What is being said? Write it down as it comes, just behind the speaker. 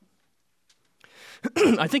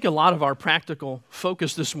I think a lot of our practical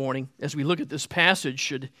focus this morning, as we look at this passage,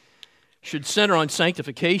 should center on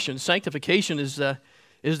sanctification. Sanctification is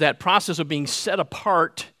that process of being set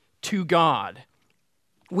apart to God.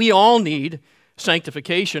 We all need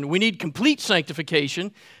sanctification. We need complete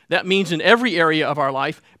sanctification. That means in every area of our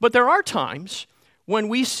life. But there are times when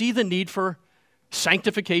we see the need for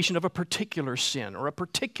sanctification of a particular sin or a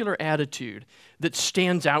particular attitude that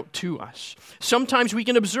stands out to us. Sometimes we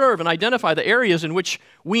can observe and identify the areas in which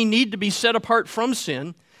we need to be set apart from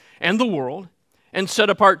sin and the world and set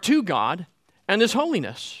apart to God and His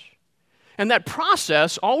holiness. And that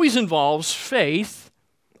process always involves faith,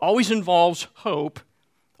 always involves hope,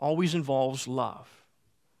 always involves love.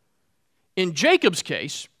 In Jacob's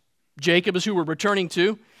case, Jacob is who we're returning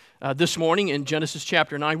to this morning in Genesis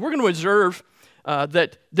chapter 9. We're going to observe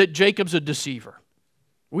that Jacob's a deceiver.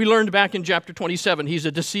 We learned back in chapter 27 he's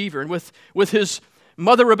a deceiver. And with his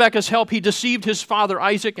mother Rebekah's help, he deceived his father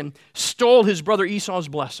Isaac and stole his brother Esau's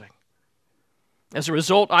blessing. As a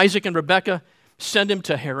result, Isaac and Rebekah send him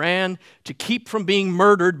to Haran to keep from being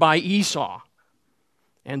murdered by Esau.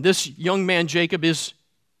 And this young man, Jacob, is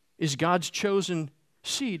God's chosen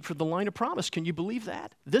seed for the line of promise. Can you believe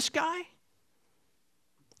that? This guy?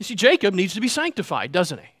 You see, Jacob needs to be sanctified,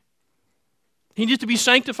 doesn't he? He needs to be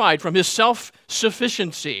sanctified from his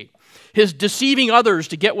self-sufficiency, his deceiving others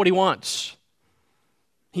to get what he wants.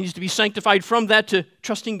 He needs to be sanctified from that to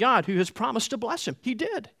trusting God, who has promised to bless him. He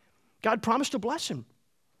did. God promised to bless him.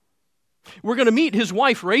 We're going to meet his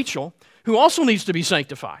wife, Rachel, who also needs to be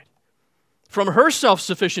sanctified. From her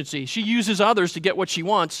self-sufficiency, she uses others to get what she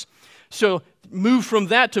wants. So move from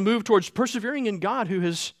that to move towards persevering in God, who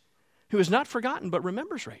has not forgotten but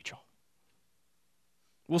remembers Rachel.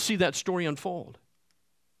 We'll see that story unfold.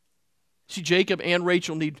 See, Jacob and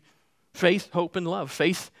Rachel need faith, hope, and love.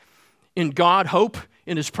 Faith in God, hope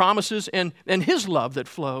in His promises, and His love that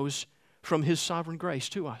flows from His sovereign grace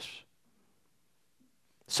to us.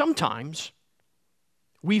 Sometimes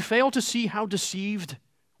we fail to see how deceived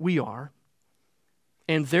we are,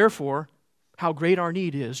 and therefore how great our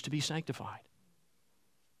need is to be sanctified.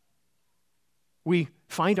 We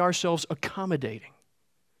find ourselves accommodating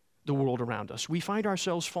the world around us. We find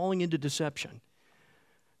ourselves falling into deception.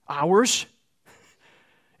 Ours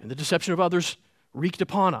and the deception of others wreaked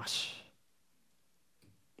upon us.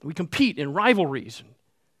 We compete in rivalries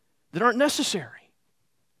that aren't necessary.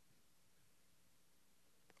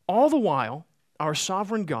 All the while, our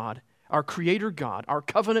sovereign God, our creator God, our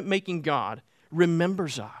covenant-making God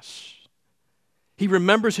remembers us. He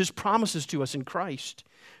remembers His promises to us in Christ,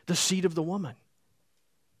 the seed of the woman.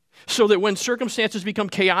 So that when circumstances become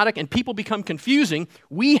chaotic and people become confusing,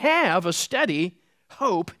 we have a steady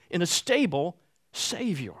hope in a stable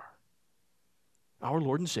Savior, our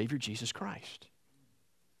Lord and Savior, Jesus Christ.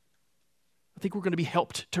 I think we're going to be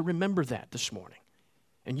helped to remember that this morning.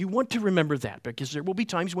 And you want to remember that because there will be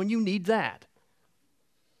times when you need that.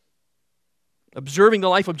 Observing the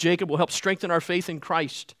life of Jacob will help strengthen our faith in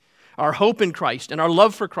Christ, our hope in Christ, and our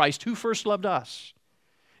love for Christ, who first loved us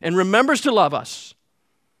and remembers to love us,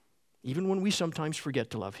 even when we sometimes forget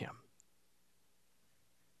to love Him.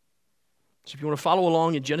 So if you want to follow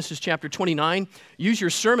along in Genesis chapter 29, use your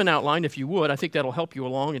sermon outline if you would. I think that'll help you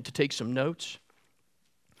along and to take some notes.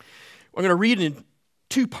 We're going to read in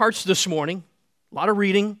two parts this morning. A lot of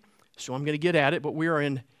reading, so I'm going to get at it, but we are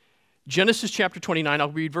in Genesis chapter 29. I'll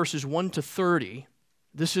read verses 1 to 30.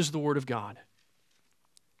 This is the Word of God.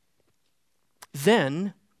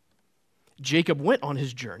 Then Jacob went on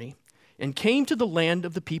his journey and came to the land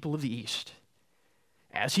of the people of the east.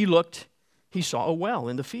 As he looked, he saw a well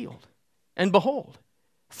in the field, and behold,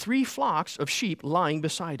 3 flocks of sheep lying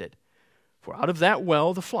beside it, for out of that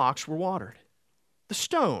well the flocks were watered. The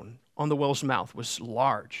stone on the well's mouth was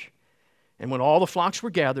large, and when all the flocks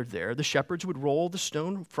were gathered there, the shepherds would roll the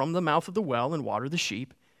stone from the mouth of the well and water the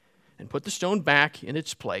sheep, and put the stone back in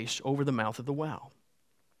its place over the mouth of the well.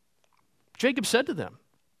 Jacob said to them,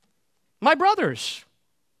 "My brothers,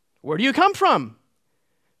 where do you come from?"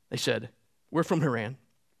 They said, "We're from Haran."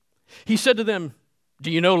 He said to them, "Do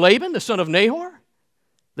you know Laban, the son of Nahor?"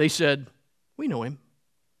 They said, "We know him."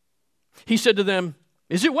 He said to them,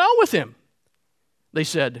 "Is it well with him?" They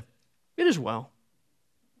said, "It is well.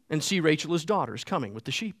 And see, Rachel, his daughter, is coming with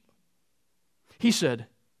the sheep." He said,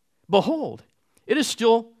 "Behold, it is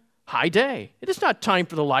still high day. It is not time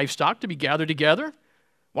for the livestock to be gathered together.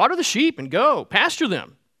 Water the sheep and go, pasture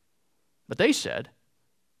them." But they said,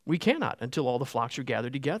 "We cannot until all the flocks are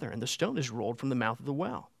gathered together and the stone is rolled from the mouth of the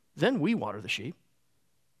well. Then we water the sheep."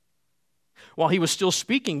 While he was still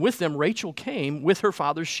speaking with them, Rachel came with her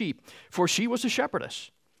father's sheep, for she was a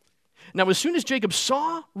shepherdess. Now as soon as Jacob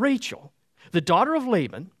saw Rachel, the daughter of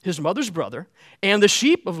Laban, his mother's brother, and the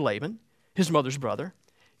sheep of Laban, his mother's brother,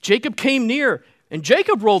 Jacob came near, and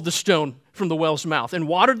Jacob rolled the stone from the well's mouth and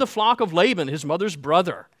watered the flock of Laban, his mother's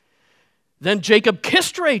brother. Then Jacob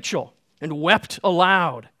kissed Rachel and wept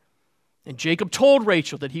aloud. And Jacob told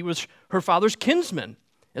Rachel that he was her father's kinsman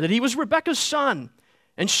and that he was Rebekah's son.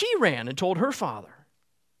 And she ran and told her father.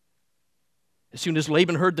 As soon as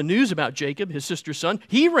Laban heard the news about Jacob, his sister's son,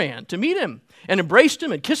 he ran to meet him and embraced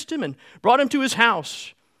him and kissed him and brought him to his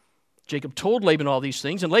house. Jacob told Laban all these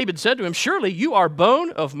things, and Laban said to him, "Surely you are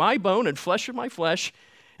bone of my bone and flesh of my flesh."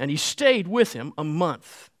 And he stayed with him a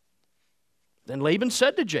month. Then Laban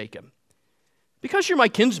said to Jacob, "Because you're my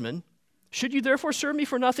kinsman, should you therefore serve me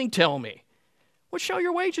for nothing? Tell me, what shall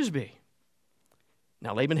your wages be?"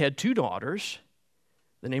 Now Laban had 2 daughters.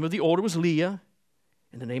 The name of the older was Leah,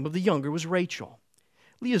 and the name of the younger was Rachel.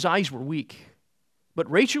 Leah's eyes were weak,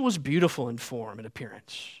 but Rachel was beautiful in form and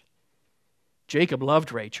appearance. Jacob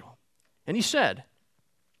loved Rachel, and he said,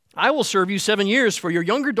 "I will serve you 7 years for your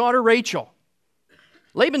younger daughter Rachel."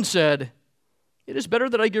 Laban said, "It is better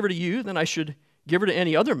that I give her to you than I should give her to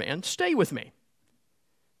any other man. Stay with me."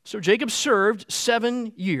 So Jacob served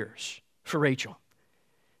 7 years for Rachel,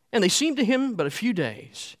 and they seemed to him but a few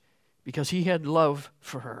days, because he had love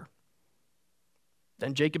for her.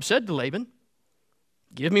 Then Jacob said to Laban,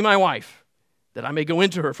 "Give me my wife, that I may go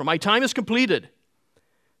into her, for my time is completed."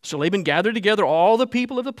 So Laban gathered together all the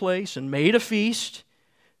people of the place and made a feast.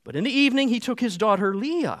 But in the evening he took his daughter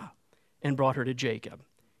Leah and brought her to Jacob,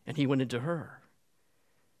 and he went into her.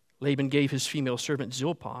 Laban gave his female servant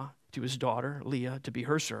Zilpah to his daughter Leah to be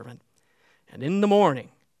her servant. And in the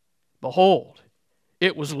morning, behold,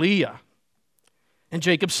 it was Leah. And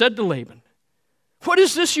Jacob said to Laban, "What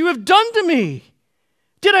is this you have done to me?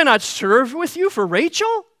 Did I not serve with you for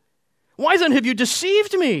Rachel? Why then have you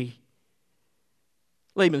deceived me?"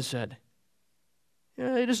 Laban said,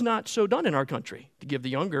 "It is not so done in our country to give the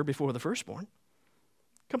younger before the firstborn.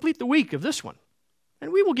 Complete the week of this one,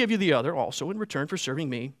 and we will give you the other also in return for serving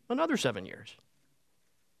me another 7 years."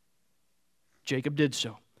 Jacob did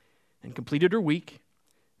so and completed her week.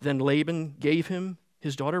 Then Laban gave him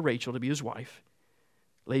his daughter Rachel to be his wife.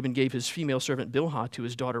 Laban gave his female servant Bilhah to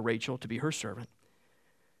his daughter Rachel to be her servant.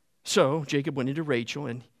 So Jacob went into Rachel,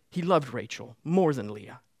 and he loved Rachel more than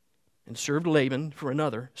Leah, and served Laban for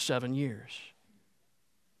another 7 years.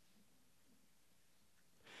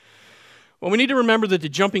 Well, we need to remember that the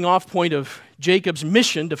jumping off point of Jacob's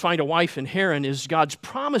mission to find a wife in Haran is God's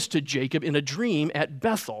promise to Jacob in a dream at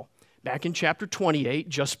Bethel, back in chapter 28,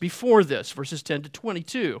 just before this, verses 10 to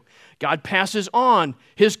 22. God passes on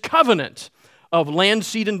his covenant of land,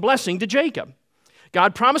 seed, and blessing to Jacob.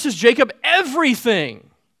 God promises Jacob everything,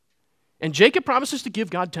 and Jacob promises to give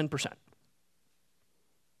God 10%.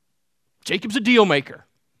 Jacob's a deal maker.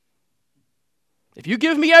 If you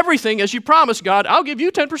give me everything as you promised, God, I'll give you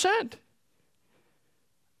 10%.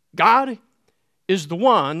 God is the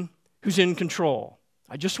one who's in control.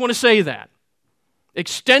 I just want to say that.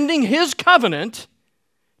 Extending his covenant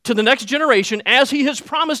to the next generation as he has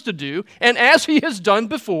promised to do and as he has done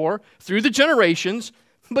before through the generations,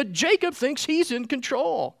 but Jacob thinks he's in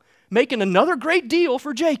control, making another great deal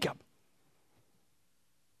for Jacob.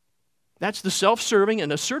 That's the self-serving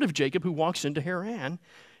and assertive Jacob who walks into Haran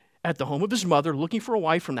at the home of his mother looking for a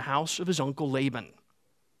wife from the house of his uncle Laban.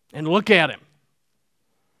 And look at him.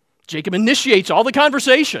 Jacob initiates all the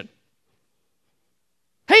conversation.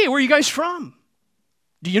 "Hey, where are you guys from?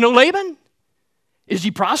 Do you know Laban? Is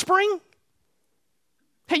he prospering?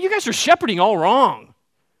 Hey, you guys are shepherding all wrong.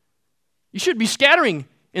 You should be scattering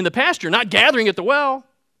in the pasture, not gathering at the well."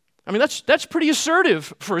 I mean, that's pretty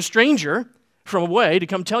assertive for a stranger from away to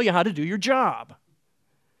come tell you how to do your job.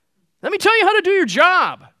 Let me tell you how to do your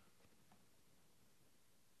job.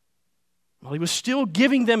 While he was still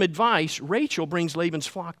giving them advice, Rachel brings Laban's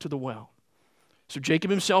flock to the well. So Jacob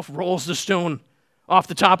himself rolls the stone off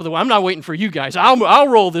the top of the well. "I'm not waiting for you guys. I'll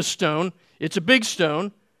roll this stone. It's a big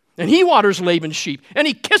stone." And he waters Laban's sheep. And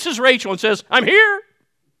he kisses Rachel and says, "I'm here."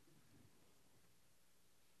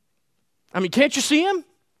 I mean, can't you see him?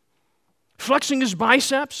 Flexing his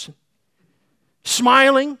biceps,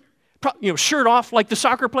 smiling, shirt off like the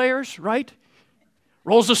soccer players, right?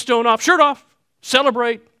 Rolls the stone off, shirt off,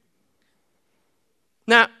 celebrate.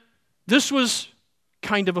 Now, this was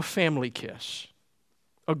kind of a family kiss,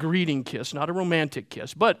 a greeting kiss, not a romantic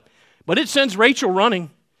kiss. But it sends Rachel running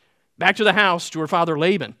back to the house to her father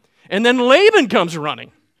Laban. And then Laban comes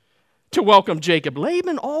running to welcome Jacob.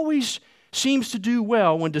 Laban always seems to do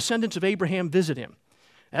well when descendants of Abraham visit him.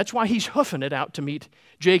 That's why he's hoofing it out to meet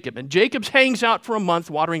Jacob. And Jacob hangs out for a month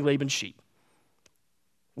watering Laban's sheep.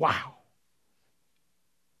 Wow.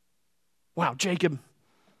 Wow, Jacob,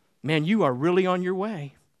 man, you are really on your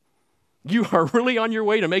way. You are really on your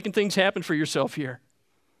way to making things happen for yourself here.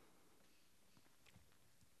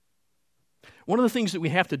 One of the things that we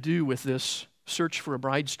have to do with this search for a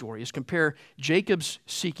bride story is compare Jacob's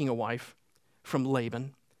seeking a wife from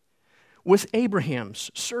Laban with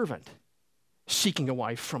Abraham's servant seeking a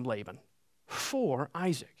wife from Laban for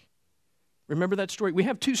Isaac. Remember that story? We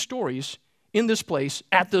have two stories in this place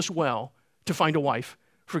at this well to find a wife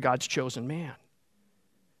for God's chosen man.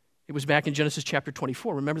 It was back in Genesis chapter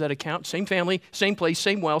 24. Remember that account? Same family, same place,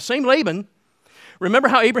 same well, same Laban. Remember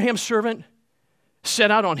how Abraham's servant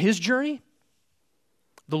set out on his journey?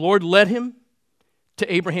 The Lord led him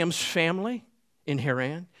to Abraham's family in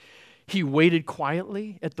Haran. He waited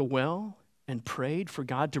quietly at the well and prayed for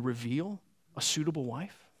God to reveal a suitable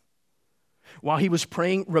wife. While he was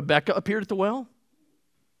praying, Rebekah appeared at the well.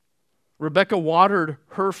 Rebekah watered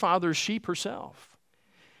her father's sheep herself.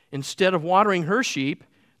 Instead of watering her sheep,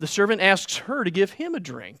 the servant asks her to give him a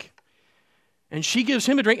drink. And she gives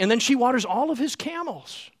him a drink, and then she waters all of his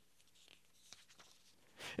camels.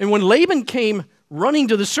 And when Laban came running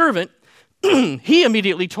to the servant, he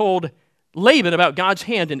immediately told Laban about God's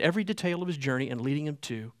hand in every detail of his journey and leading him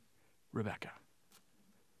to Rebekah.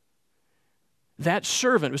 That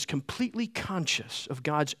servant was completely conscious of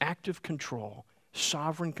God's active control,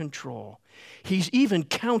 sovereign control. He's even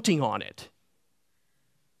counting on it.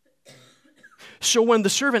 So when the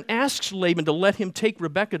servant asks Laban to let him take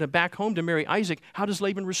Rebekah back home to marry Isaac, how does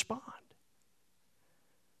Laban respond?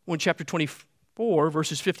 Well, in chapter 24,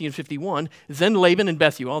 verses 50 and 51, then Laban and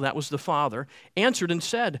Bethuel, that was the father, answered and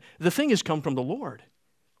said, "The thing has come from the Lord.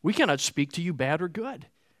 We cannot speak to you bad or good.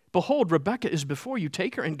 Behold, Rebekah is before you.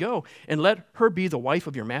 Take her and go, and let her be the wife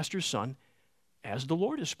of your master's son, as the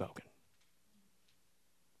Lord has spoken."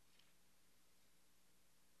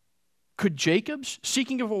 Could Jacob's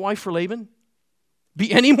seeking of a wife for Laban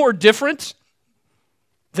be any more different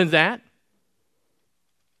than that?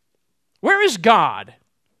 Where is God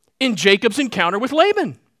in Jacob's encounter with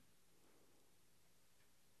Laban?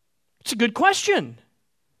 It's a good question.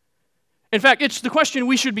 In fact, it's the question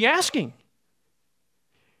we should be asking.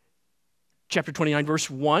 Chapter 29, verse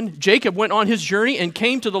 1, Jacob went on his journey and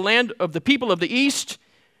came to the land of the people of the east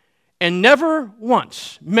and never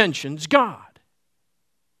once mentions God.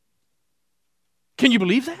 Can you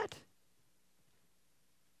believe that?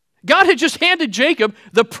 God had just handed Jacob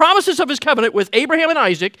the promises of his covenant with Abraham and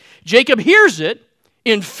Isaac. Jacob hears it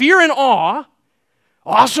in fear and awe.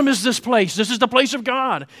 Awesome is this place. This is the place of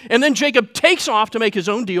God. And then Jacob takes off to make his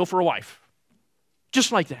own deal for a wife.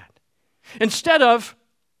 Just like that. Instead of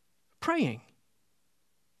praying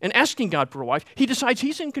and asking God for a wife, he decides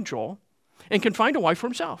he's in control and can find a wife for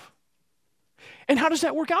himself. And how does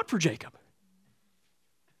that work out for Jacob?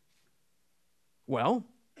 Well,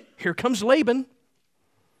 here comes Laban,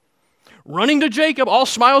 running to Jacob, all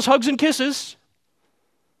smiles, hugs, and kisses.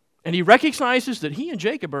 And he recognizes that he and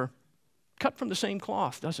Jacob are cut from the same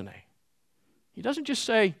cloth, doesn't he? He doesn't just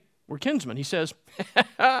say, "We're kinsmen." He says,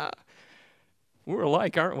 "We're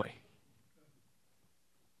alike, aren't we?"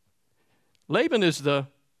 Laban is the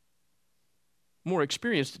more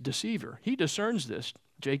experienced deceiver. He discerns this.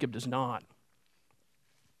 Jacob does not.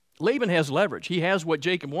 Laban has leverage. He has what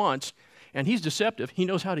Jacob wants, and he's deceptive. He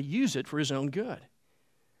knows how to use it for his own good.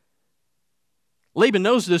 Laban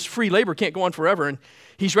knows this free labor can't go on forever, and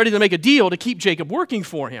he's ready to make a deal to keep Jacob working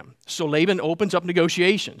for him. So Laban opens up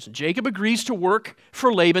negotiations. Jacob agrees to work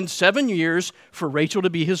for Laban 7 years for Rachel to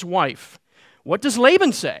be his wife. What does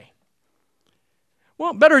Laban say?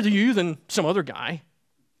 Well, better to you than some other guy.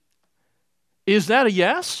 Is that a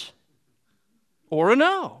yes or a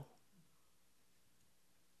no?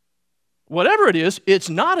 Whatever it is, it's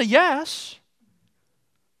not a yes,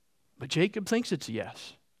 but Jacob thinks it's a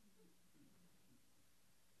yes.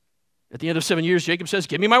 At the end of 7 years, Jacob says,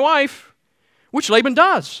 "Give me my wife," which Laban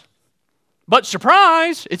does. But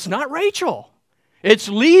surprise, it's not Rachel. It's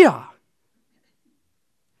Leah.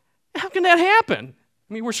 How can that happen?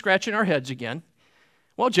 I mean, we're scratching our heads again.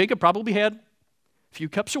 Well, Jacob probably had a few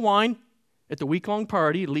cups of wine at the week-long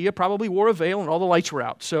party. Leah probably wore a veil and all the lights were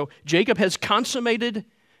out. So Jacob has consummated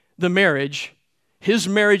the marriage, his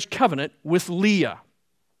marriage covenant with Leah.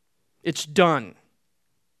 It's done.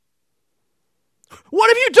 What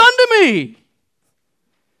have you done to me?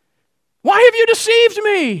 Why have you deceived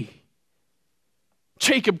me?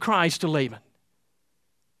 Jacob cries to Laban.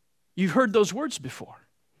 You've heard those words before.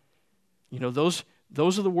 You know, those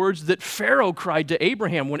are the words that Pharaoh cried to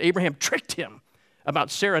Abraham when Abraham tricked him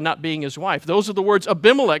about Sarah not being his wife. Those are the words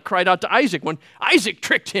Abimelech cried out to Isaac when Isaac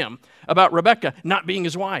tricked him about Rebekah not being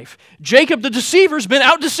his wife. Jacob the deceiver's been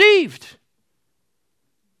out-deceived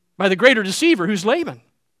by the greater deceiver, who's Laban.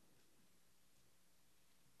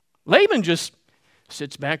 Laban just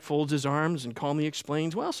sits back, folds his arms, and calmly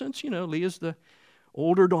explains, well, since, Leah's the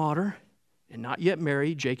older daughter and not yet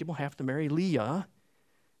married, Jacob will have to marry Leah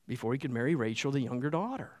before he can marry Rachel, the younger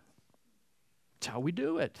daughter. That's how we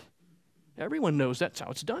do it. Everyone knows that's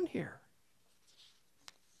how it's done here.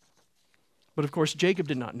 But of course, Jacob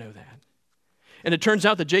did not know that. And it turns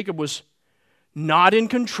out that Jacob was not in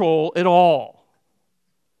control at all.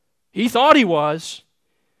 He thought he was.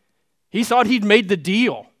 He thought he'd made the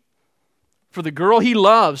deal for the girl he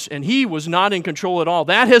loves, and he was not in control at all.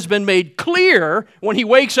 That has been made clear when he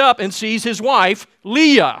wakes up and sees his wife,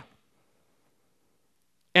 Leah.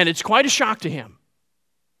 And it's quite a shock to him.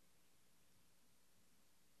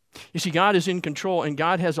 You see, God is in control, and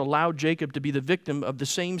God has allowed Jacob to be the victim of the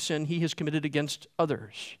same sin he has committed against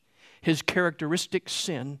others, his characteristic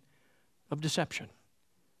sin of deception.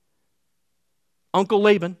 Uncle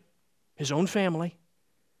Laban, his own family,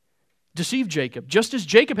 deceived Jacob, just as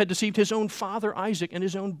Jacob had deceived his own father Isaac and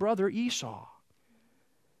his own brother Esau.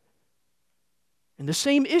 And the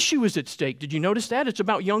same issue is at stake. Did you notice that? It's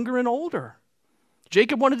about younger and older.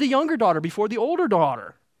 Jacob wanted the younger daughter before the older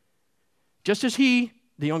daughter, just as he,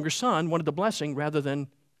 the younger son, wanted the blessing rather than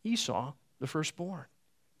Esau, the firstborn.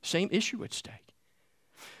 Same issue at stake.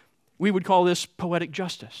 We would call this poetic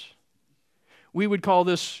justice. We would call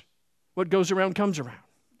this what goes around comes around.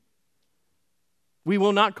 We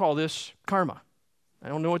will not call this karma. I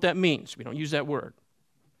don't know what that means. We don't use that word.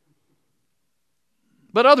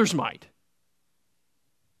 But others might.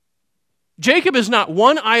 Jacob is not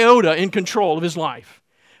one iota in control of his life.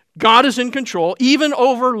 God is in control, even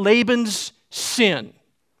over Laban's sin.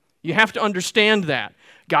 You have to understand that.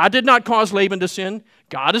 God did not cause Laban to sin.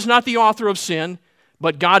 God is not the author of sin.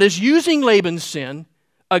 But God is using Laban's sin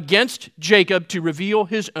against Jacob to reveal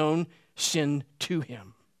his own sin to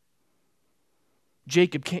him.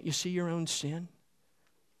 Jacob, can't you see your own sin?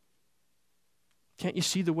 Can't you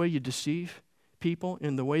see the way you deceive people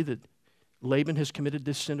in the way that Laban has committed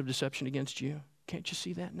this sin of deception against you? Can't you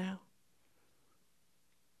see that now?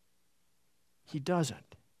 He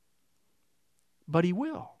doesn't. But he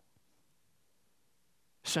will.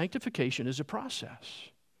 Sanctification is a process.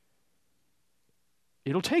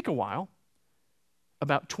 It'll take a while,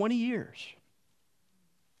 about 20 years.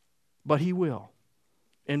 But he will.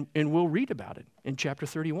 And we'll read about it in chapter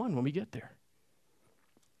 31 when we get there.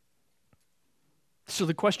 So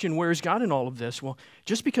the question, where is God in all of this? Well,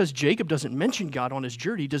 just because Jacob doesn't mention God on his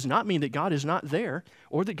journey does not mean that God is not there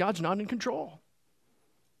or that God's not in control.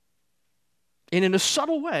 And in a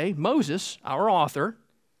subtle way, Moses, our author,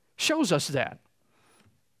 shows us that.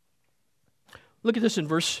 Look at this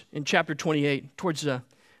in chapter 28, towards the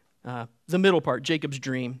middle part, Jacob's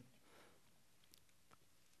dream.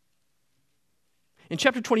 In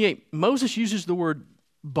chapter 28, Moses uses the word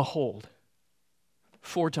behold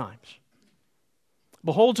 4 times.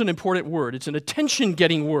 Behold's an important word. It's an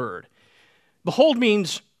attention-getting word. Behold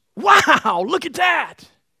means, wow, look at that.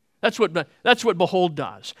 That's what behold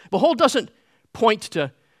does. Behold doesn't point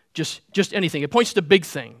to just anything. It points to big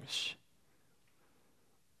things.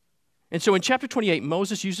 And so in chapter 28,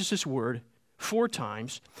 Moses uses this word 4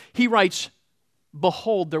 times. He writes,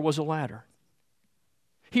 behold, there was a ladder.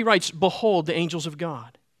 He writes, behold, the angels of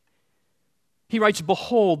God. He writes,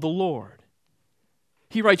 behold, the Lord.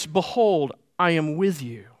 He writes, behold, I am with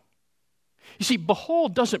you. You see,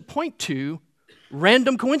 behold doesn't point to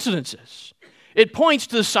random coincidences. It points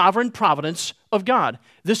to the sovereign providence of God.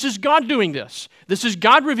 This is God doing this. This is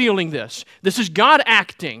God revealing this. This is God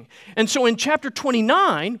acting. And so in chapter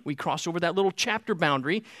 29, we cross over that little chapter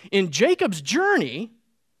boundary. In Jacob's journey,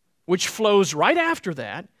 which flows right after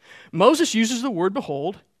that, Moses uses the word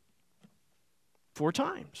behold 4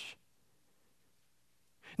 times.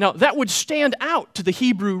 Now, that would stand out to the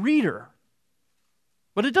Hebrew reader,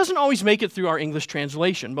 but it doesn't always make it through our English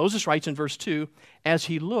translation. Moses writes in verse 2, as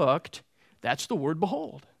he looked, that's the word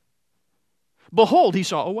behold. Behold, he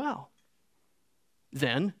saw a well.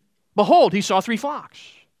 Then, behold, he saw 3 flocks.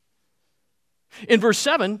 In verse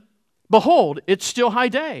 7, behold, it's still high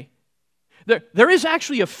day. There is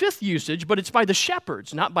actually a 5th usage, but it's by the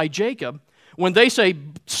shepherds, not by Jacob. When they say,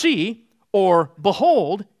 see, or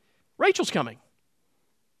behold, Rachel's coming.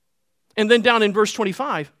 And then down in verse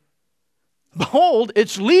 25, behold,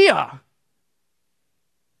 it's Leah.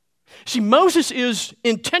 See, Moses is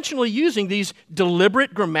intentionally using these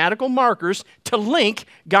deliberate grammatical markers to link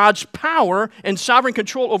God's power and sovereign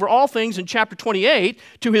control over all things in chapter 28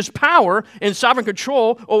 to his power and sovereign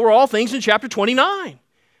control over all things in chapter 29.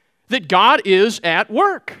 That God is at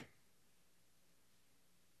work.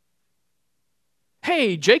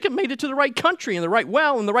 Hey, Jacob made it to the right country and the right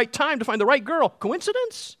well and the right time to find the right girl.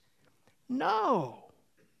 Coincidence? No.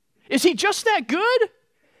 Is he just that good?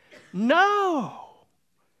 No.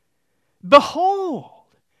 Behold,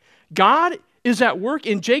 God is at work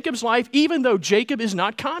in Jacob's life even though Jacob is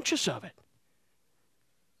not conscious of it.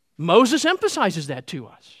 Moses emphasizes that to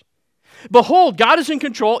us. Behold, God is in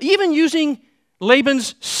control, even using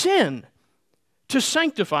Laban's sin to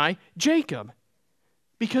sanctify Jacob,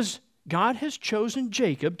 because God has chosen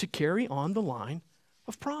Jacob to carry on the line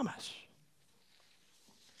of promise.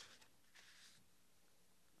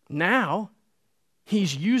 Now,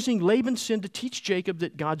 he's using Laban's sin to teach Jacob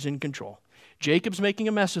that God's in control. Jacob's making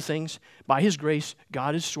a mess of things. By his grace,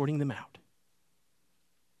 God is sorting them out.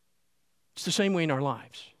 It's the same way in our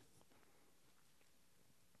lives.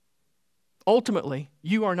 Ultimately,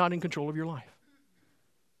 you are not in control of your life.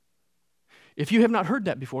 If you have not heard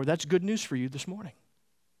that before, that's good news for you this morning.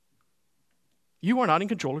 You are not in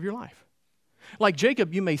control of your life. Like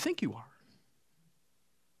Jacob, you may think you are.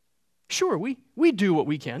 Sure, we do what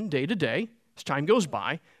we can day to day as time goes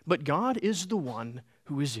by, but God is the one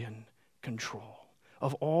who is in control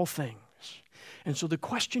of all things. And so the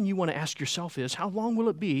question you want to ask yourself is, how long will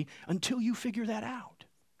it be until you figure that out?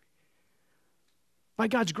 By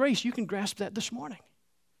God's grace, you can grasp that this morning.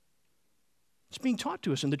 It's being taught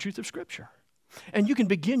to us in the truth of Scripture. And you can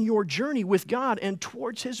begin your journey with God and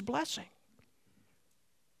towards His blessing.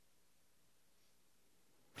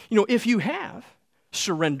 You know, if you have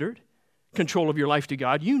surrendered control of your life to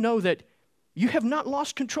God, you know that you have not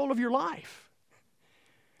lost control of your life.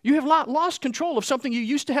 You have not lost control of something you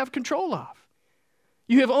used to have control of.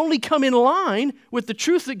 You have only come in line with the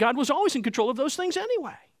truth that God was always in control of those things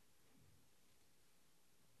anyway.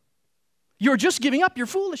 You're just giving up your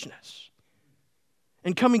foolishness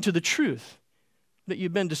and coming to the truth that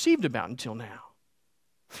you've been deceived about until now.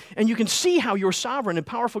 And you can see how your sovereign and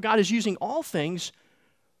powerful God is using all things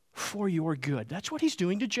for your good. That's what He's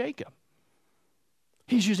doing to Jacob.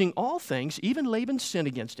 He's using all things, even Laban's sin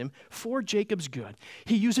against him, for Jacob's good.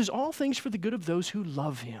 He uses all things for the good of those who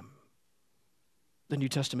love Him, the New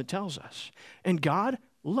Testament tells us. And God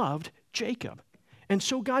loved Jacob. And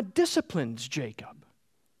so God disciplines Jacob,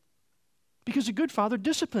 because a good father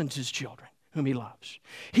disciplines his children whom he loves.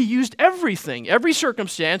 He used everything, every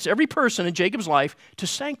circumstance, every person in Jacob's life to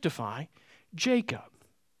sanctify Jacob.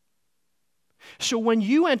 So when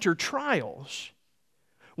you enter trials,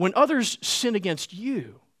 when others sin against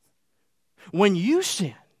you, when you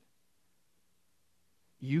sin,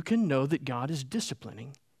 you can know that God is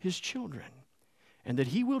disciplining His children and that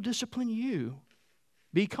He will discipline you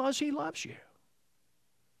because He loves you.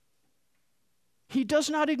 He does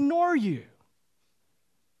not ignore you.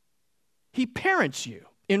 He parents you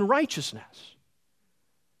in righteousness.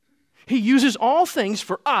 He uses all things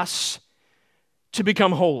for us to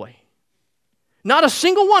become holy. Not a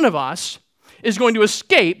single one of us is going to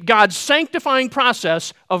escape God's sanctifying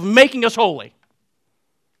process of making us holy.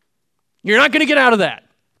 You're not going to get out of that.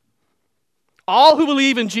 All who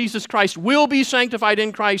believe in Jesus Christ will be sanctified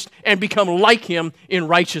in Christ and become like Him in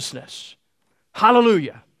righteousness.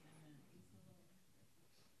 Hallelujah.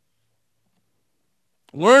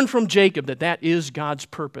 Learn from Jacob that is God's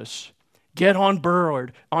purpose. Get on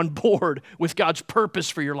board with God's purpose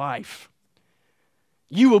for your life.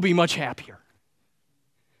 You will be much happier.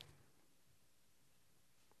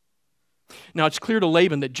 Now, it's clear to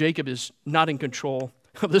Laban that Jacob is not in control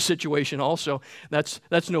of the situation also. That's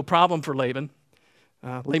no problem for Laban.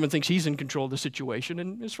 Laban thinks he's in control of the situation,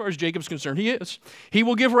 and as far as Jacob's concerned, he is. He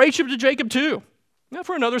will give Rachel to Jacob too, now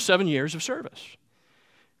for another 7 years of service,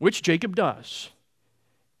 which Jacob does.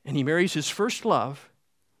 And he marries his first love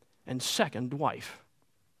and second wife.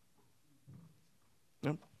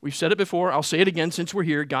 Now, we've said it before. I'll say it again since we're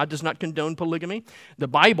here. God does not condone polygamy. The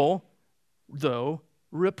Bible, though,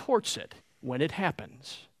 reports it when it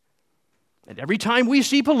happens. And every time we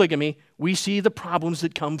see polygamy, we see the problems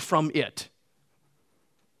that come from it.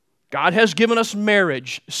 God has given us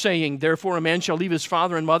marriage, saying, therefore a man shall leave his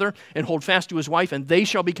father and mother and hold fast to his wife, and they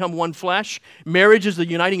shall become one flesh. Marriage is the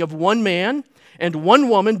uniting of one man and one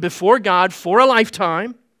woman before God for a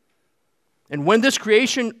lifetime. And when this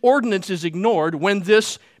creation ordinance is ignored, when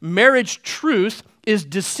this marriage truth is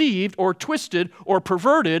deceived or twisted or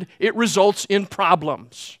perverted, it results in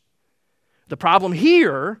problems. The problem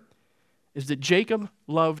here is that Jacob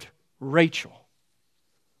loved Rachel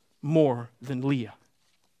more than Leah.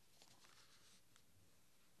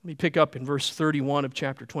 Let me pick up in verse 31 of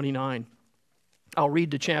chapter 29. I'll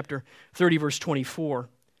read to chapter 30, verse 24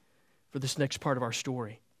 for this next part of our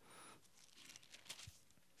story.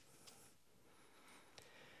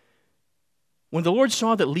 When the Lord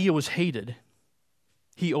saw that Leah was hated,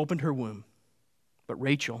 he opened her womb, but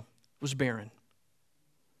Rachel was barren.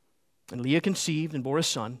 And Leah conceived and bore a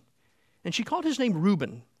son, and she called his name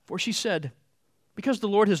Reuben, for she said, because the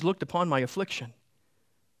Lord has looked upon my affliction,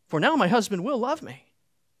 for now my husband will love me.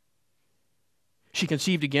 She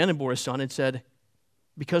conceived again and bore a son and said,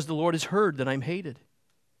 because the Lord has heard that I'm hated,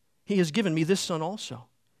 he has given me this son also.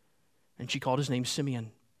 And she called his name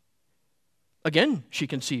Simeon. Again she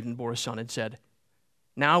conceived and bore a son and said,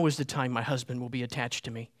 now is the time my husband will be attached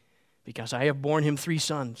to me, because I have borne him 3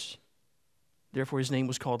 sons. Therefore his name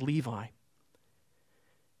was called Levi.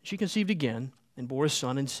 She conceived again and bore a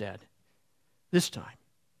son and said, this time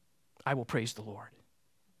I will praise the Lord.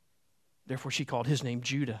 Therefore she called his name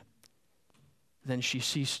Judah. Then she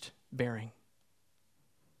ceased bearing.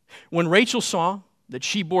 When Rachel saw that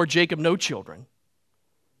she bore Jacob no children,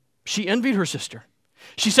 she envied her sister.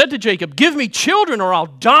 She said to Jacob, give me children or I'll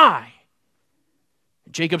die.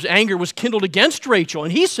 Jacob's anger was kindled against Rachel,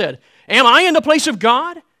 and he said, am I in the place of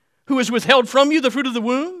God, who has withheld from you the fruit of the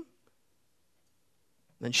womb?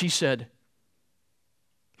 Then she said,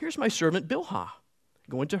 here's my servant Bilhah.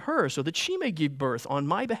 Go into her so that she may give birth on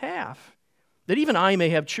my behalf, that even I may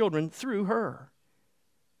have children through her.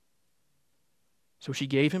 So she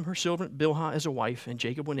gave him her servant Bilhah as a wife, and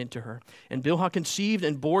Jacob went into her. And Bilhah conceived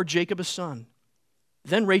and bore Jacob a son.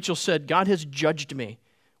 Then Rachel said, God has judged me,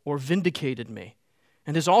 or vindicated me,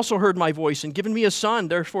 and has also heard my voice and given me a son.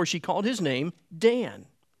 Therefore she called his name Dan.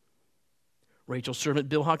 Rachel's servant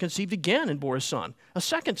Bilhah conceived again and bore a son, a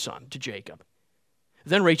second son to Jacob.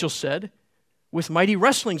 Then Rachel said, with mighty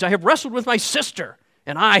wrestlings I have wrestled with my sister,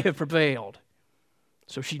 and I have prevailed.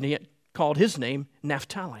 So she called his name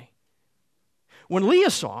Naphtali. When Leah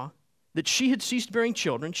saw that she had ceased bearing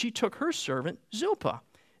children, she took her servant Zilpah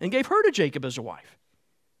and gave her to Jacob as a wife.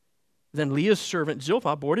 Then Leah's servant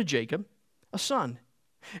Zilpah bore to Jacob a son.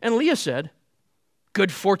 And Leah said,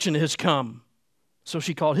 good fortune has come. So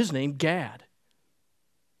she called his name Gad.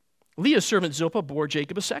 Leah's servant Zilpah bore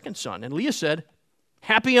Jacob a second son. And Leah said,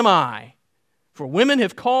 happy am I, for women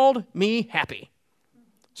have called me happy.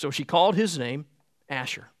 So she called his name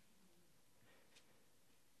Asher.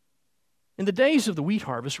 In the days of the wheat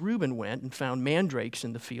harvest, Reuben went and found mandrakes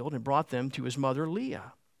in the field and brought them to his mother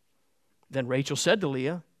Leah. Then Rachel said to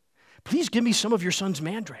Leah, please give me some of your son's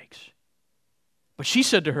mandrakes. But she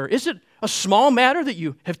said to her, is it a small matter that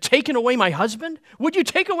you have taken away my husband? Would you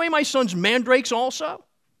take away my son's mandrakes also?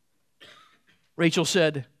 Rachel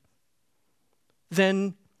said,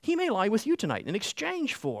 then he may lie with you tonight in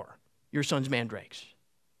exchange for your son's mandrakes.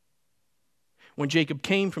 When Jacob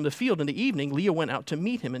came from the field in the evening, Leah went out to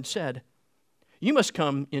meet him and said, you must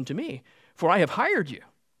come in to me, for I have hired you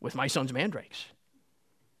with my son's mandrakes.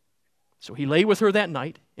 So he lay with her that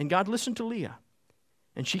night, and God listened to Leah.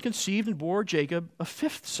 And she conceived and bore Jacob a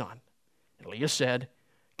 5th son. And Leah said,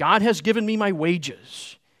 God has given me my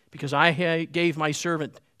wages, because I gave my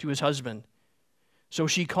servant to his husband. So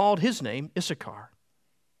she called his name Issachar.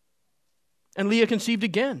 And Leah conceived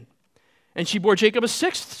again, and she bore Jacob a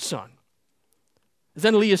 6th son.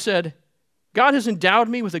 Then Leah said, God has endowed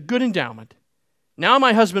me with a good endowment. Now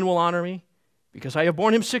my husband will honor me, because I have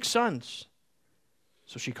borne him 6 sons.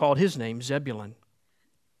 So she called his name Zebulun.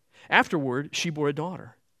 Afterward, she bore a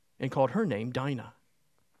daughter and called her name Dinah.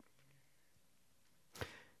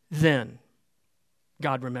 Then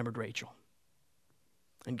God remembered Rachel,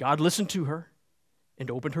 and God listened to her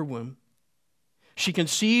and opened her womb. She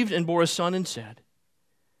conceived and bore a son and said,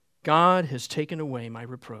 God has taken away my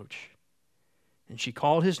reproach. And she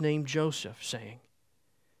called his name Joseph, saying,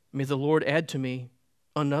 may the Lord add to me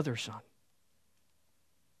another son.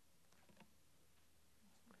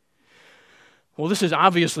 Well, this is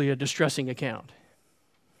obviously a distressing account.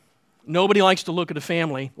 Nobody likes to look at a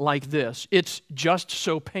family like this. It's just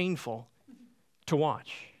so painful to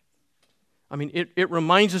watch. I mean, it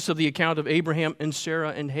reminds us of the account of Abraham and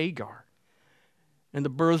Sarah and Hagar and the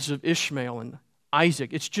births of Ishmael and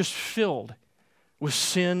Isaac. It's just filled with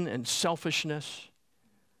sin and selfishness.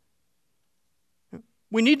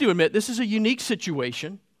 We need to admit this is a unique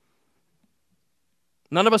situation.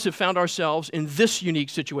 None of us have found ourselves in this unique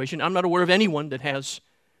situation. I'm not aware of anyone that has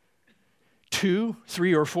 2,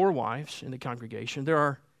 3, or 4 wives in the congregation. There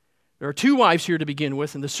are 2 wives here to begin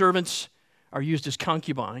with, and the servants are used as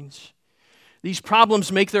concubines. These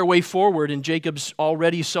problems make their way forward in Jacob's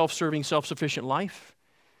already self-serving, self-sufficient life.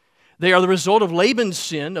 They are the result of Laban's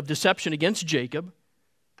sin of deception against Jacob,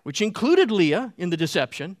 which included Leah in the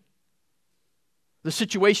deception. The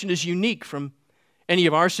situation is unique from any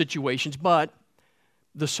of our situations, but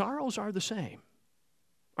the sorrows are the same,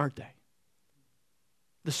 aren't they?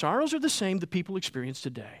 The sorrows are the same that people experience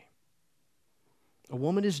today. A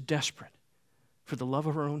woman is desperate for the love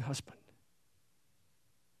of her own husband.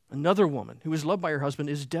 Another woman who is loved by her husband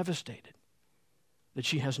is devastated that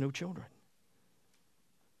she has no children.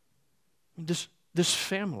 This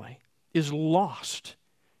family is lost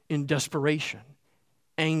in desperation,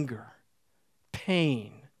 anger,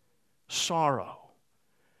 pain, sorrow,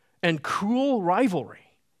 and cruel rivalry.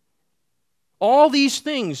 All these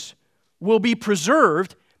things will be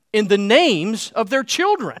preserved in the names of their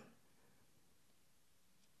children.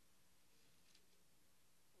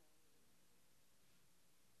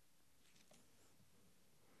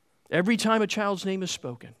 Every time a child's name is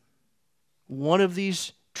spoken, one of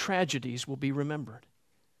these tragedies will be remembered.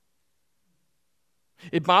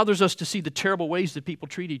 It bothers us to see the terrible ways that people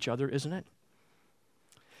treat each other, isn't it?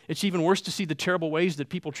 It's even worse to see the terrible ways that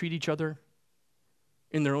people treat each other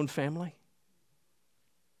in their own family.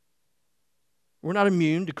 We're not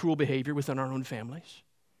immune to cruel behavior within our own families.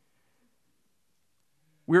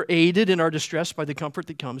 We're aided in our distress by the comfort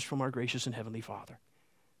that comes from our gracious and heavenly Father.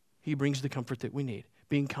 He brings the comfort that we need.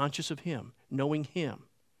 Being conscious of Him, knowing Him,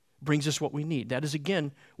 brings us what we need. That is,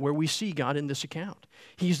 again, where we see God in this account.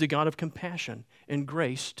 He's the God of compassion and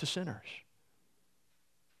grace to sinners.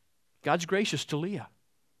 God's gracious to Leah.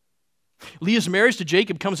 Leah's marriage to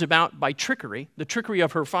Jacob comes about by trickery, the trickery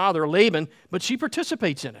of her father, Laban, but she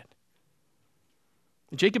participates in it.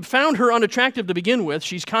 Jacob found her unattractive to begin with.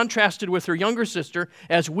 She's contrasted with her younger sister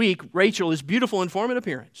as weak. Rachel is beautiful in form and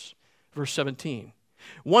appearance. Verse 17.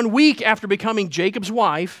 1 week after becoming Jacob's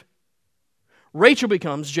wife, Rachel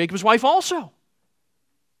becomes Jacob's wife also.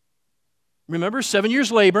 Remember, 7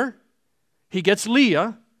 years labor, he gets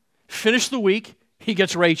Leah, finish the week, he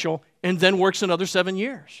gets Rachel, and then works another 7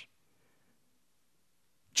 years.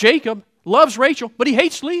 Jacob loves Rachel, but he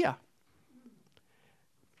hates Leah.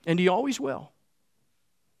 And he always will.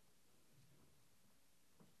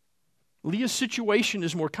 Leah's situation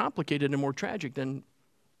is more complicated and more tragic than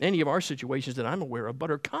any of our situations that I'm aware of, but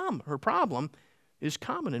her problem is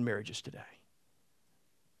common in marriages today.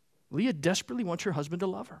 Leah desperately wants her husband to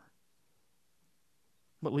love her,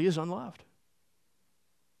 but Leah's unloved.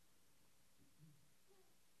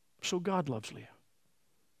 So God loves Leah.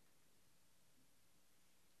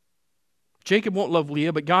 Jacob won't love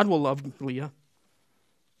Leah, but God will love Leah,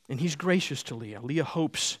 and He's gracious to Leah. Leah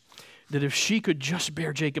hopes that if she could just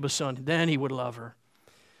bear Jacob a son, then he would love her.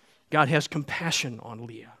 God has compassion on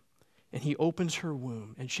Leah, and He opens her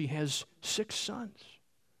womb, and she has 6 sons.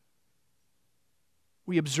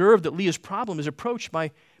 We observe that Leah's problem is approached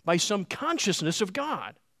by some consciousness of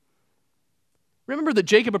God. Remember that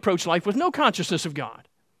Jacob approached life with no consciousness of God.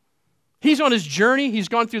 He's on his journey. He's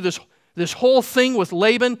gone through this whole thing with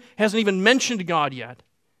Laban, hasn't even mentioned God yet.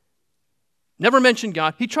 Never mentioned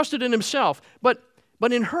God. He trusted in himself. But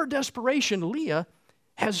in her desperation, Leah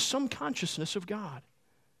has some consciousness of God.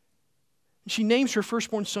 She names her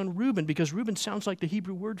firstborn son Reuben because Reuben sounds like the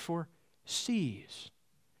Hebrew word for sees.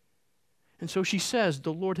 And so she says,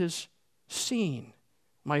 the Lord has seen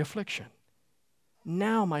my affliction.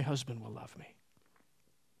 Now my husband will love me.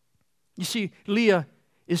 You see, Leah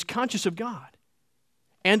is conscious of God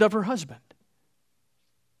and of her husband.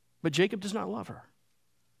 But Jacob does not love her.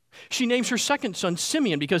 She names her second son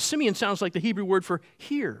Simeon because Simeon sounds like the Hebrew word for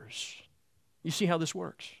hears. You see how this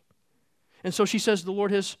works. And so she says, the Lord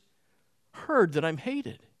has heard that I'm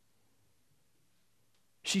hated.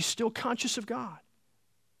 She's still conscious of God.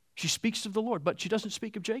 She speaks of the Lord, but she doesn't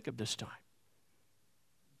speak of Jacob this time.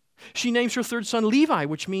 She names her third son Levi,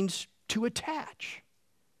 which means to attach.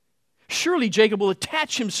 Surely Jacob will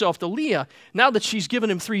attach himself to Leah now that she's given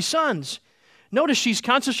him 3 sons. Notice she's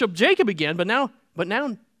conscious of Jacob again, but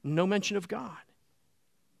now no mention of God.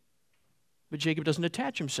 But Jacob doesn't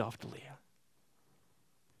attach himself to Leah.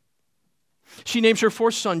 She names her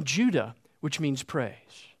fourth son Judah, which means praise.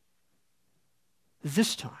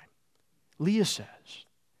 This time, Leah says,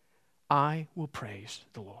 I will praise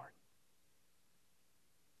the Lord.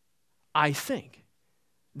 I think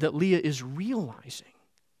that Leah is realizing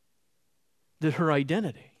that her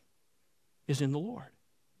identity is in the Lord.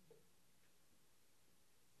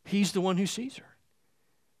 He's the one who sees her.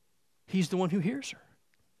 He's the one who hears her.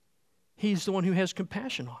 He's the one who has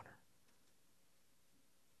compassion on her.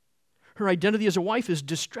 Her identity as a wife is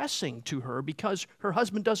distressing to her because her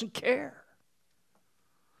husband doesn't care.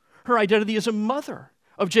 Her identity as a mother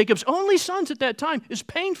of Jacob's only sons at that time is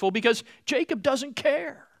painful because Jacob doesn't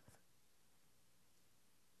care.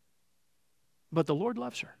 But the Lord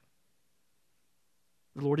loves her.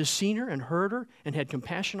 The Lord has seen her and heard her and had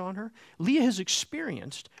compassion on her. Leah has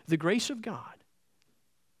experienced the grace of God,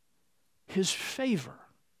 His favor,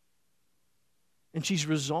 and she's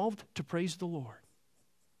resolved to praise the Lord.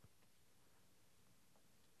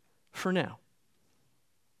 For now,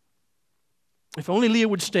 If only Leah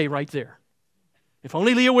would stay right there. If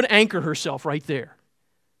only Leah would anchor herself right there.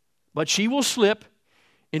 But she will slip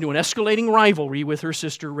into an escalating rivalry with her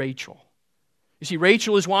sister Rachel. You see,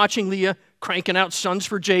 Rachel is watching Leah cranking out sons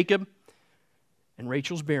for Jacob, and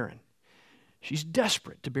Rachel's barren. She's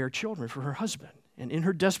desperate to bear children for her husband. And in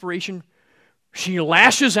her desperation, she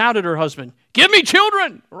lashes out at her husband, "Give me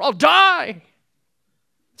children or I'll die."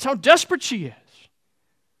 That's how desperate she is.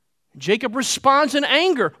 Jacob responds in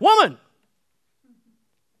anger, "Woman,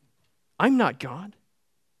 I'm not God.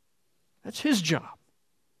 That's his job.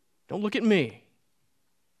 Don't look at me."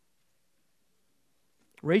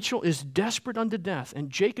 Rachel is desperate unto death,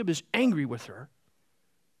 and Jacob is angry with her,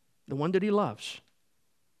 the one that he loves.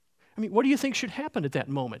 I mean, what do you think should happen at that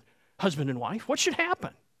moment, husband and wife? What should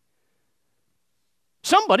happen?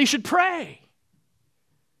 Somebody should pray.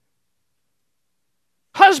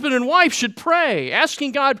 Husband and wife should pray,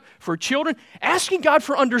 asking God for children, asking God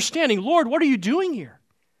for understanding. Lord, what are you doing here?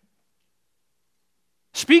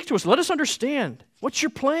 Speak to us. Let us understand. What's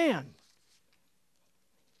your plan?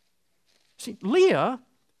 See, Leah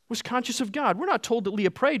was conscious of God. We're not told that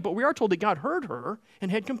Leah prayed, but we are told that God heard her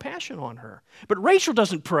and had compassion on her. But Rachel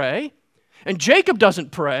doesn't pray, and Jacob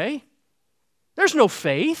doesn't pray. There's no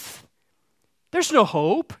faith. There's no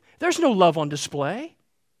hope. There's no love on display.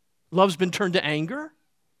 Love's been turned to anger.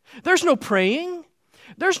 There's no praying.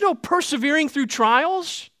 There's no persevering through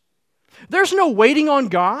trials. There's no waiting on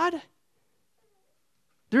God.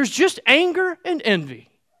 There's just anger and envy.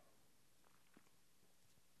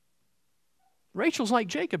 Rachel's like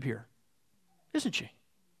Jacob here, isn't she?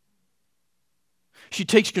 She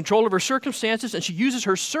takes control of her circumstances and she uses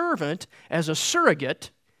her servant as a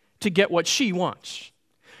surrogate to get what she wants.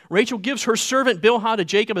 Rachel gives her servant Bilhah to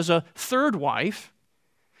Jacob as a third wife.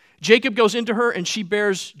 Jacob goes into her and she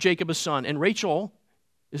bears Jacob a son. And Rachel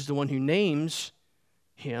is the one who names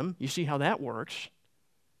him. You see how that works.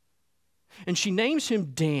 And she names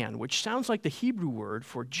him Dan, which sounds like the Hebrew word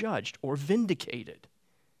for judged or vindicated.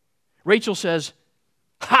 Rachel says,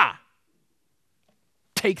 "Ha!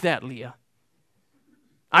 Take that, Leah.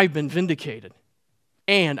 I've been vindicated,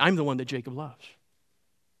 and I'm the one that Jacob loves."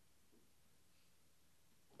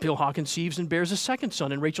 Bilhah conceives and bears a second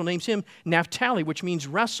son, and Rachel names him Naphtali, which means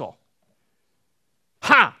wrestle.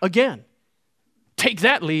 Ha! Again. Take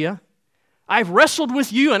that, Leah. I've wrestled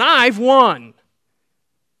with you, and I've won.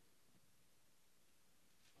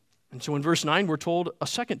 And so in verse 9, we're told a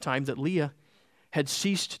second time that Leah had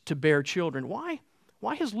ceased to bear children. Why?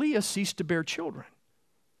 Why has Leah ceased to bear children?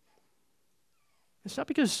 It's not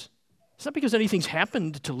because anything's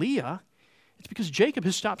happened to Leah. It's because Jacob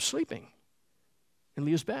has stopped sleeping in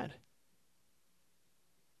Leah's bed.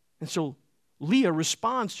 And so Leah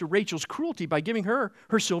responds to Rachel's cruelty by giving her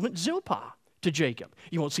servant Zilpah to Jacob.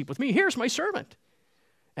 "You won't sleep with me. Here's my servant,"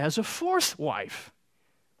 as a fourth wife.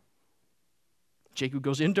 Jacob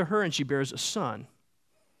goes into her and she bears a son.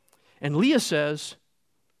 And Leah says,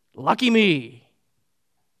 "Lucky me,"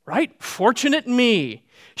 right? Fortunate me.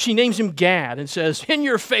 She names him Gad and says, "In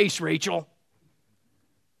your face, Rachel."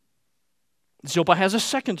 Zilpah has a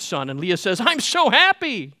second son, and Leah says, "I'm so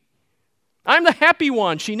happy. I'm the happy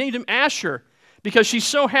one." She named him Asher because she's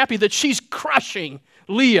so happy that she's crushing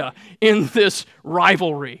Leah in this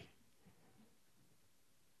rivalry.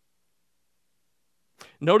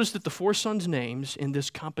 Notice that the four sons' names in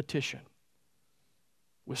this competition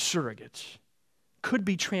with surrogates could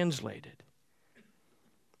be translated: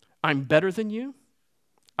 I'm better than you,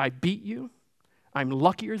 I beat you, I'm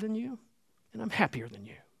luckier than you, and I'm happier than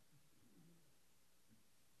you.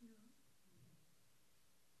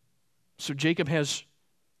 So Jacob has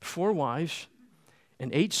 4 wives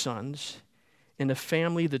and 8 sons in a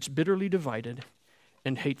family that's bitterly divided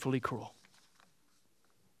and hatefully cruel.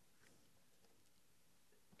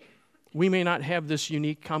 We may not have this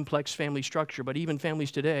unique, complex family structure, but even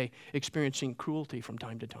families today experiencing cruelty from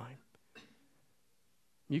time to time.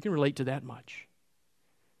 You can relate to that much.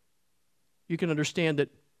 You can understand that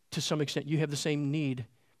to some extent you have the same need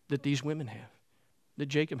that these women have, that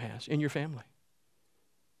Jacob has in your family.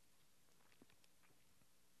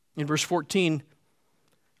 In verse 14,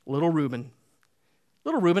 little Reuben,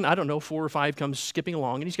 I don't know, 4 or 5, comes skipping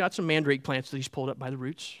along, and he's got some mandrake plants that he's pulled up by the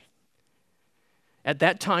roots. At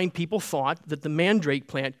that time, people thought that the mandrake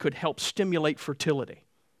plant could help stimulate fertility.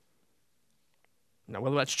 Now,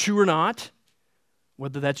 whether that's true or not,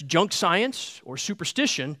 whether that's junk science or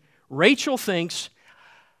superstition, Rachel thinks,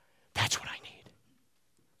 that's what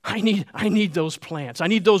I need. I need those plants. I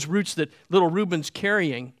need those roots that little Reuben's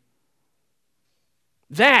carrying.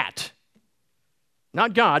 That,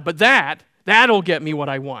 not God, but that'll get me what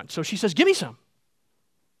I want. So she says, give me some.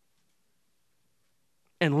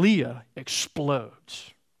 And Leah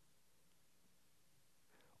explodes.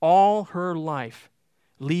 All her life,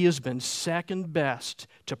 Leah's been second best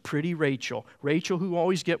to pretty Rachel. Rachel who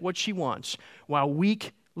always gets what she wants, while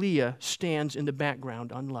weak Leah stands in the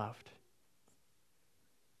background unloved.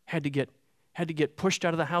 Had to get pushed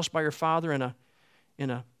out of the house by her father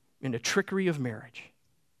in a trickery of marriage.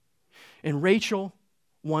 And Rachel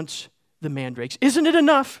wants the mandrakes. Isn't it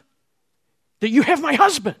enough that you have my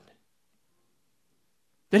husband?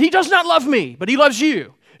 That he does not love me, but he loves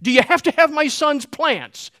you. Do you have to have my son's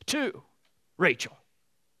plants too, Rachel?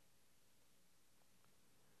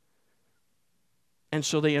 And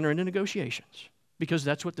so they enter into negotiations because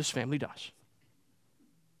that's what this family does.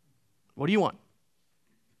 What do you want?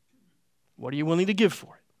 What are you willing to give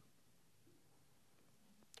for it?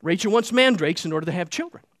 Rachel wants mandrakes in order to have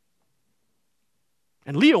children.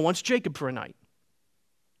 And Leah wants Jacob for a night.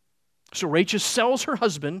 So Rachel sells her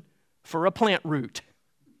husband for a plant root.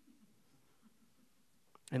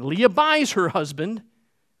 And Leah buys her husband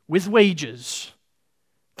with wages.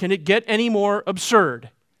 Can it get any more absurd?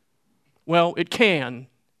 Well, it can.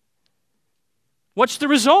 What's the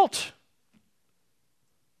result?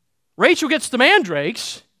 Rachel gets the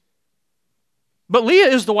mandrakes, but Leah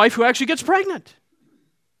is the wife who actually gets pregnant.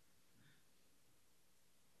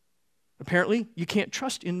 Apparently, you can't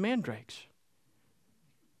trust in mandrakes,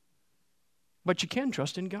 but you can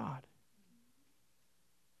trust in God.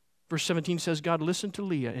 Verse 17 says, God listened to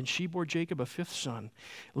Leah, and she bore Jacob a fifth son.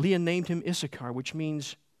 Leah named him Issachar, which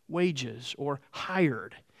means wages or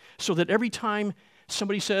hired, so that every time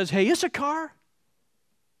somebody says, hey, Issachar,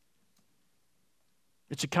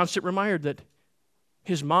 it's a constant reminder that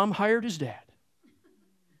his mom hired his dad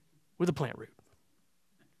with a plant root.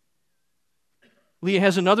 Leah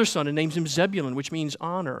has another son and names him Zebulun, which means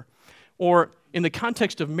honor, or in the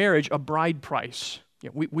context of marriage, a bride price.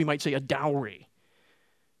 We might say a dowry.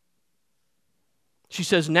 She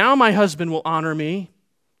says, now my husband will honor me.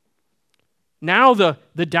 Now the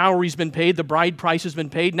dowry's been paid, the bride price has been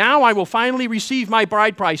paid. Now I will finally receive my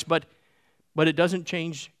bride price. But it doesn't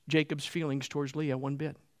change Jacob's feelings towards Leah one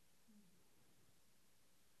bit.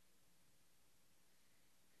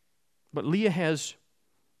 But Leah has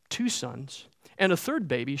two sons and a third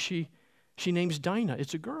baby she names Dinah.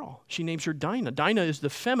 It's a girl. She names her Dinah. Dinah is the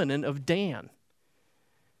feminine of Dan.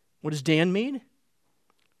 What does Dan mean?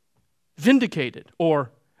 Vindicated,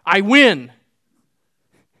 or I win.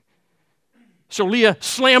 So Leah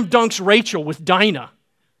slam dunks Rachel with Dinah.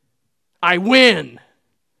 I win.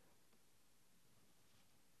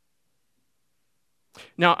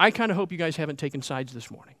 Now, I kind of hope you guys haven't taken sides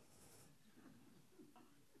this morning.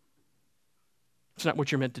 It's not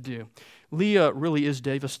what you're meant to do. Leah really is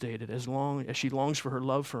devastated as long as she longs for her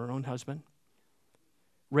love for her own husband.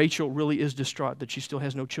 Rachel really is distraught that she still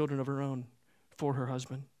has no children of her own for her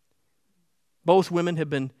husband. Both women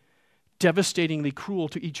have been devastatingly cruel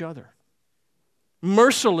to each other,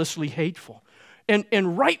 mercilessly hateful,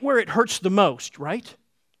 and right where it hurts the most, right?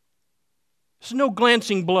 It's no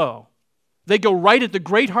glancing blow. They go right at the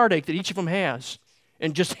great heartache that each of them has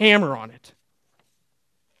and just hammer on it.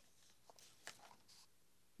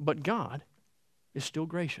 But God is still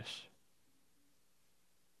gracious.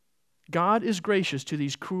 God is gracious to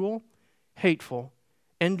these cruel, hateful,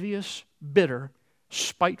 envious, bitter,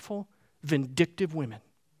 spiteful, vindictive women.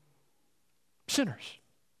 Sinners.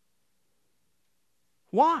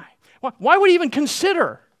 Why? Why would he even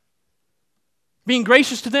consider being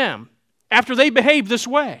gracious to them after they behave this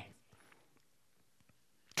way?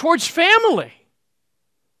 Towards family.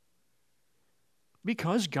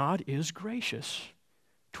 Because God is gracious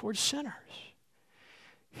towards sinners.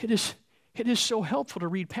 It is so helpful to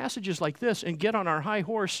read passages like this and get on our high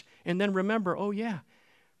horse and then remember, oh yeah,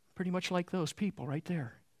 pretty much like those people right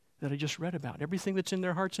there that I just read about. Everything that's in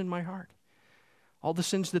their heart's in my heart. All the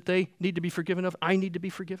sins that they need to be forgiven of, I need to be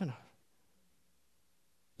forgiven of.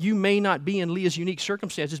 You may not be in Leah's unique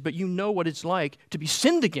circumstances, but you know what it's like to be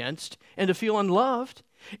sinned against and to feel unloved.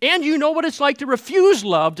 And you know what it's like to refuse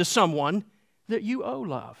love to someone that you owe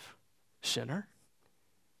love, sinner.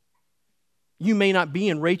 You may not be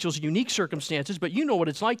in Rachel's unique circumstances, but you know what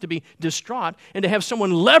it's like to be distraught and to have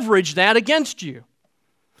someone leverage that against you.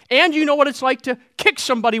 And you know what it's like to kick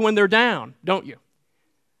somebody when they're down, don't you?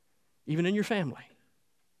 Even in your family.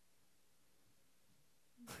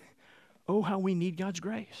 Oh, how we need God's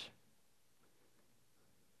grace.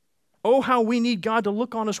 Oh, how we need God to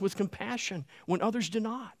look on us with compassion when others do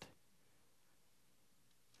not.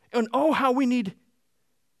 And oh, how we need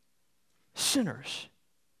sinners.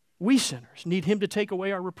 We sinners need him to take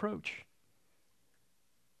away our reproach.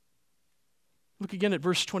 Look again at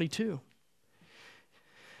verse 22.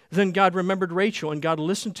 Then God remembered Rachel, and God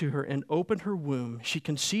listened to her and opened her womb. She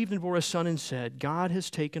conceived and bore a son and said, God has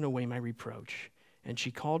taken away my reproach. And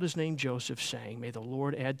she called his name Joseph, saying, May the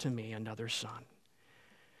Lord add to me another son.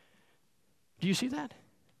 Do you see that?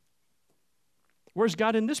 Where's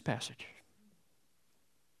God in this passage?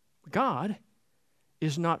 God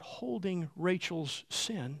is not holding Rachel's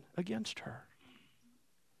sin against her.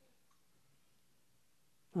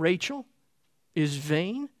 Rachel is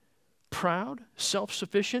vain, proud,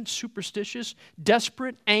 self-sufficient, superstitious,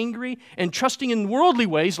 desperate, angry, and trusting in worldly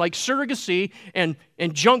ways like surrogacy and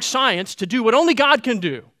junk science to do what only God can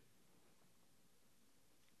do.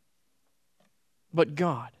 But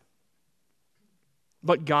God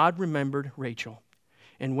remembered Rachel.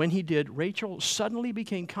 And when he did, Rachel suddenly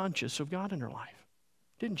became conscious of God in her life,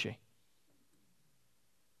 didn't she?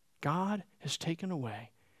 God has taken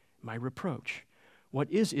away my reproach.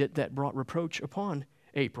 What is it that brought reproach upon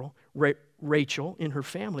Rachel in her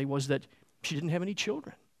family was that she didn't have any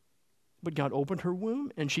children. But God opened her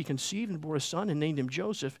womb, and she conceived and bore a son and named him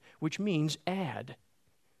Joseph, which means add.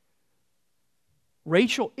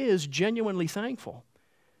 Rachel is genuinely thankful.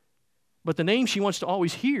 But the name she wants to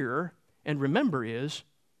always hear and remember is,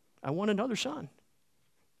 I want another son.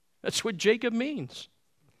 That's what Jacob means.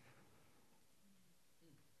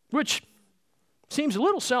 Which seems a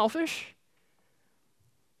little selfish.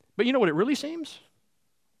 But you know what it really seems?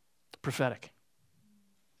 Prophetic.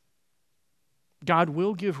 God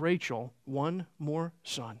will give Rachel one more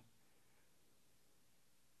son.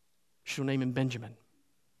 She'll name him Benjamin.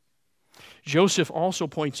 Joseph also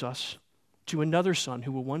points us to another son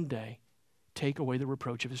who will one day take away the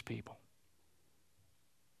reproach of his people.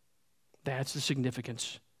 That's the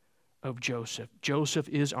significance of Joseph. Joseph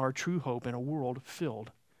is our true hope in a world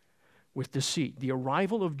filled with deceit. The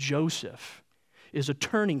arrival of Joseph is a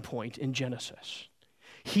turning point in Genesis.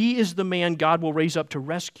 He is the man God will raise up to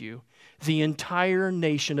rescue the entire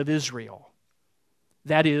nation of Israel.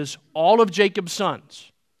 That is, all of Jacob's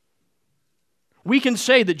sons. We can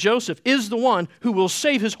say that Joseph is the one who will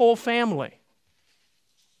save his whole family.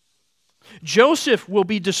 Joseph will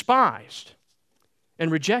be despised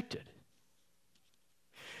and rejected.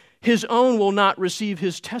 His own will not receive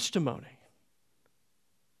his testimony.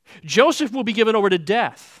 Joseph will be given over to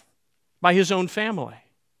death by his own family.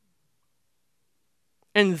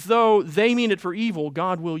 And though they mean it for evil,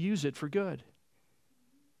 God will use it for good.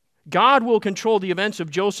 God will control the events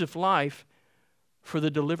of Joseph's life for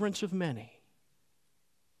the deliverance of many.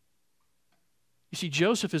 You see,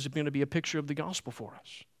 Joseph is going to be a picture of the gospel for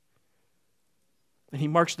us. And he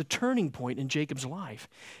marks the turning point in Jacob's life.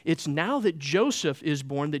 It's now that Joseph is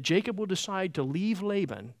born that Jacob will decide to leave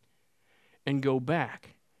Laban and go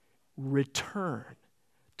back, return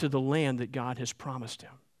to the land that God has promised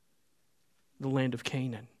him, the land of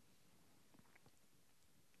Canaan.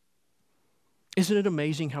 Isn't it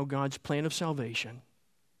amazing how God's plan of salvation,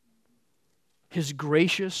 his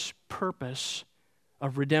gracious purpose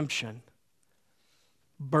of redemption,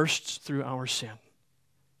 bursts through our sin,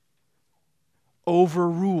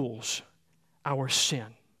 overrules our sin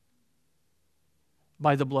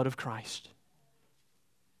by the blood of Christ,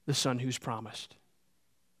 the Son who's promised.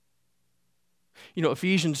 You know,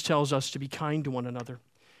 Ephesians tells us to be kind to one another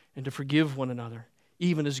and to forgive one another,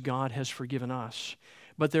 even as God has forgiven us.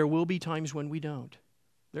 But there will be times when we don't.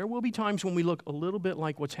 There will be times when we look a little bit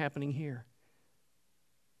like what's happening here.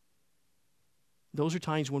 Those are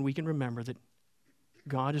times when we can remember that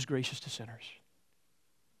God is gracious to sinners.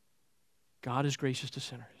 God is gracious to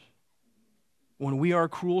sinners. When we are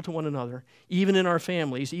cruel to one another, even in our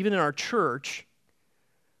families, even in our church,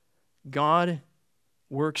 God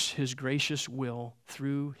works his gracious will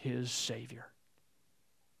through his Savior.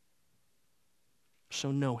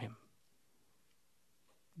 So know him.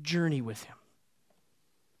 Journey with him.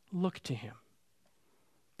 Look to him.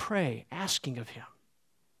 Pray, asking of him.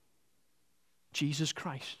 Jesus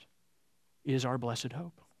Christ is our blessed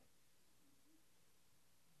hope.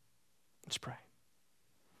 Let's pray.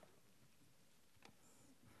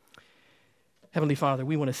 Heavenly Father,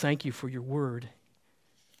 we want to thank you for your word,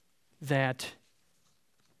 that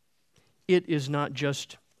it is not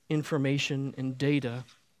just information and data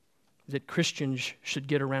that Christians should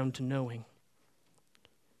get around to knowing,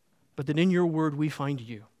 but that in your word we find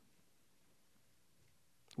you.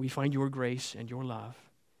 We find your grace and your love.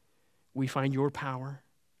 We find your power,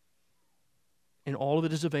 and all of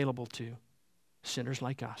it is available to sinners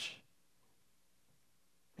like us.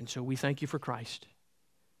 And so we thank you for Christ.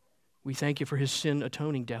 We thank you for his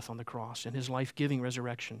sin-atoning death on the cross and his life-giving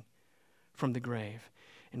resurrection from the grave.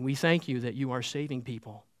 And we thank you that you are saving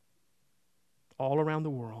people all around the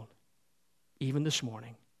world, even this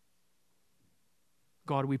morning.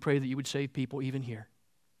 God, we pray that you would save people even here.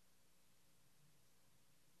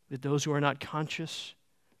 That those who are not conscious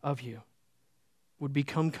of you would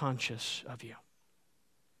become conscious of you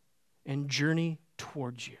and journey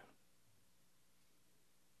towards you.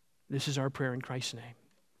 This is our prayer in Christ's name.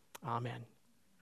 Amen.